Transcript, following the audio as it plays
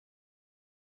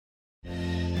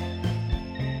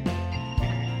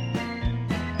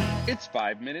It's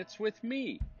 5 minutes with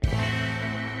me.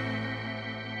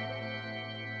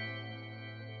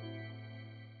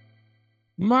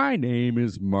 My name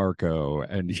is Marco,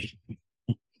 and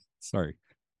sorry,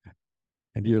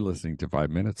 and you're listening to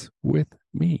 5 Minutes with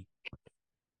me.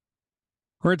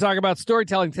 We're going to talk about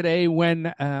storytelling today.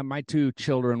 When my two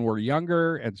children were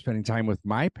younger and spending time with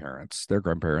my parents, their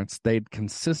grandparents, they'd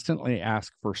consistently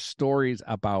ask for stories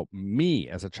about me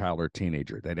as a child or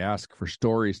teenager. They'd ask for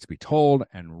stories to be told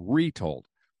and retold.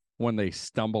 When they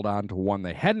stumbled onto one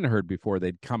they hadn't heard before,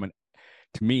 they'd come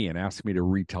to me and ask me to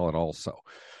retell it also.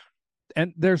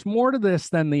 And there's more to this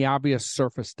than the obvious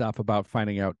surface stuff about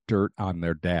finding out dirt on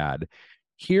their dad.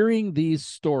 Hearing these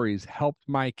stories helped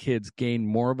my kids gain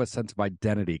more of a sense of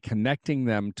identity, connecting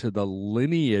them to the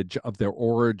lineage of their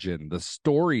origin. The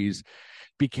stories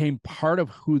became part of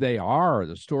who they are.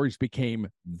 The stories became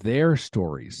their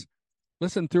stories.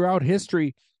 Listen, throughout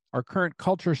history, our current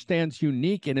culture stands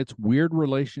unique in its weird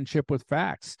relationship with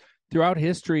facts. Throughout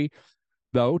history,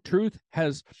 though, truth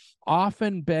has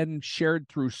often been shared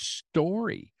through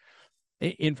story.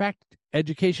 In fact,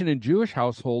 education in Jewish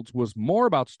households was more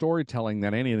about storytelling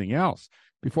than anything else.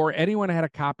 Before anyone had a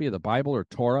copy of the Bible or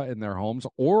Torah in their homes,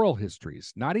 oral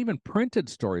histories, not even printed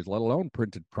stories, let alone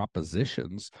printed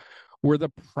propositions, were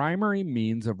the primary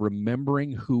means of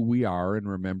remembering who we are and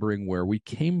remembering where we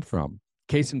came from.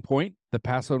 Case in point, the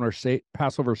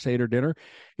Passover Seder dinner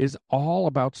is all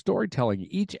about storytelling.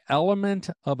 Each element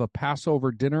of a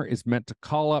Passover dinner is meant to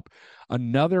call up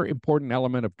another important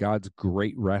element of God's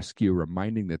great rescue,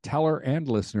 reminding the teller and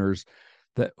listeners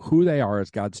that who they are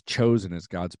as God's chosen, as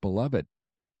God's beloved.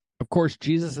 Of course,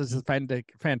 Jesus is a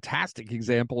fantastic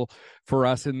example for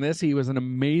us in this. He was an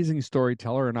amazing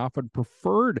storyteller and often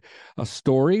preferred a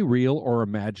story, real or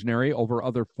imaginary, over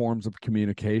other forms of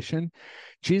communication.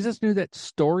 Jesus knew that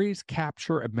stories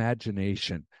capture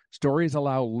imagination. Stories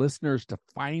allow listeners to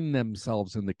find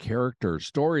themselves in the characters.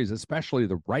 Stories, especially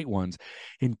the right ones,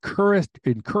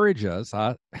 encourage us,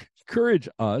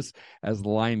 as the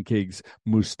Lion King's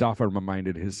Mustafa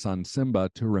reminded his son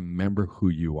Simba, to remember who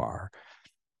you are.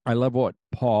 I love what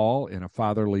Paul, in a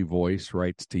fatherly voice,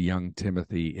 writes to young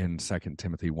Timothy in 2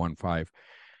 Timothy 1:5.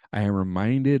 I am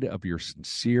reminded of your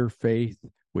sincere faith,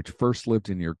 which first lived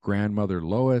in your grandmother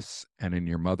Lois and in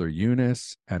your mother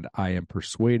Eunice, and I am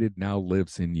persuaded now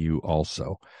lives in you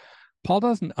also. Paul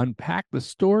doesn't unpack the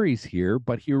stories here,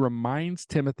 but he reminds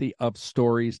Timothy of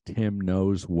stories Tim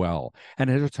knows well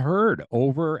and has heard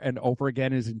over and over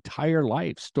again his entire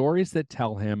life, stories that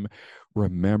tell him,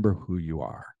 remember who you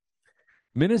are.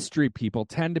 Ministry people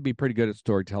tend to be pretty good at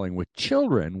storytelling with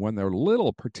children when they're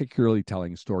little, particularly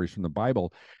telling stories from the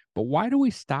Bible. But why do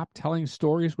we stop telling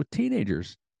stories with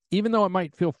teenagers? Even though it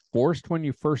might feel forced when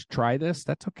you first try this,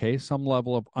 that's okay. Some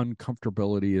level of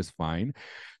uncomfortability is fine.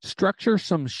 Structure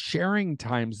some sharing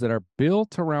times that are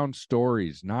built around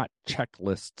stories, not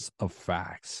checklists of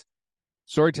facts.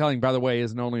 Storytelling, by the way,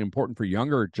 isn't only important for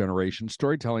younger generations.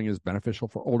 Storytelling is beneficial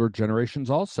for older generations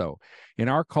also. In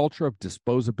our culture of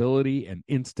disposability and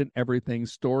instant everything,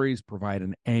 stories provide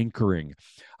an anchoring,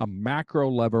 a macro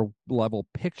level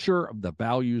picture of the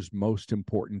values most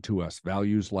important to us.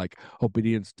 Values like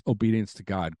obedience to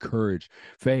God, courage,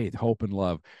 faith, hope, and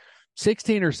love.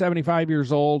 16 or 75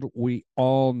 years old, we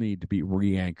all need to be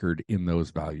re-anchored in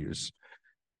those values.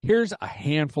 Here's a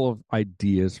handful of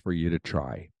ideas for you to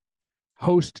try.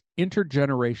 Host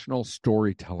intergenerational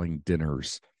storytelling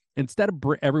dinners. Instead of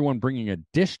everyone bringing a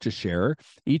dish to share,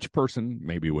 each person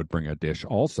maybe would bring a dish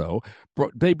also.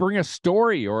 They bring a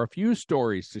story or a few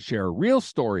stories to share, real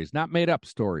stories, not made up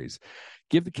stories.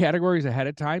 Give the categories ahead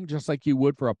of time, just like you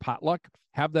would for a potluck.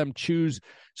 Have them choose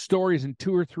stories in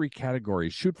 2 or 3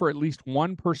 categories. Shoot for at least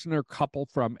one person or couple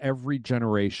from every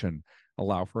generation.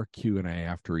 Allow for a Q&A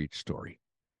after each story.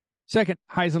 Second,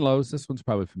 highs and lows. This one's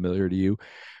probably familiar to you.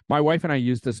 My wife and I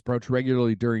use this approach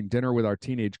regularly during dinner with our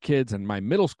teenage kids, and my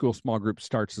middle school small group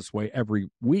starts this way every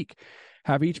week.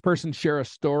 Have each person share a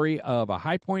story of a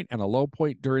high point and a low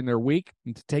point during their week.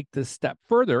 And to take this step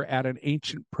further, add an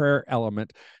ancient prayer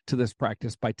element to this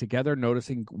practice by together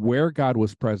noticing where God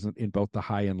was present in both the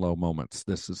high and low moments.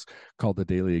 This is called the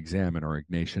Daily Examen or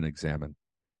Ignatian Examen.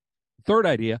 Third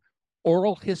idea,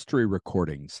 oral history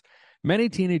recordings. Many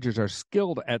teenagers are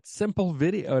skilled at simple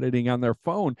video editing on their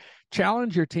phone.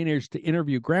 Challenge your teenagers to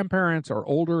interview grandparents or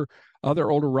other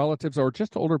older relatives or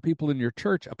just older people in your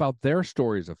church about their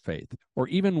stories of faith or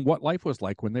even what life was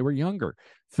like when they were younger.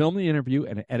 Film the interview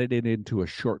and edit it into a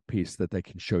short piece that they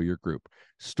can show your group.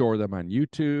 Store them on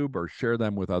YouTube or share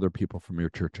them with other people from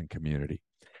your church and community.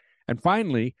 And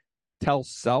finally, tell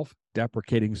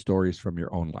self-deprecating stories from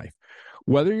your own life.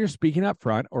 Whether you're speaking up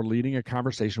front or leading a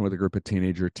conversation with a group of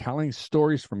teenagers, telling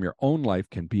stories from your own life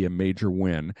can be a major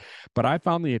win. But I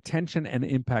found the attention and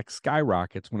impact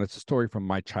skyrockets when it's a story from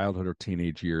my childhood or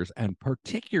teenage years, and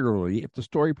particularly if the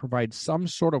story provides some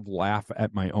sort of laugh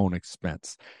at my own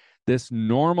expense. This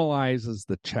normalizes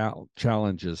the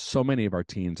challenges so many of our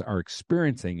teens are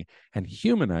experiencing and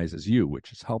humanizes you,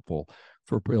 which is helpful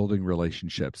for building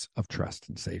relationships of trust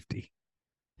and safety.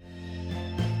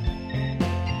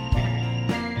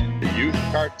 The Youth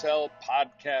Cartel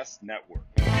Podcast Network.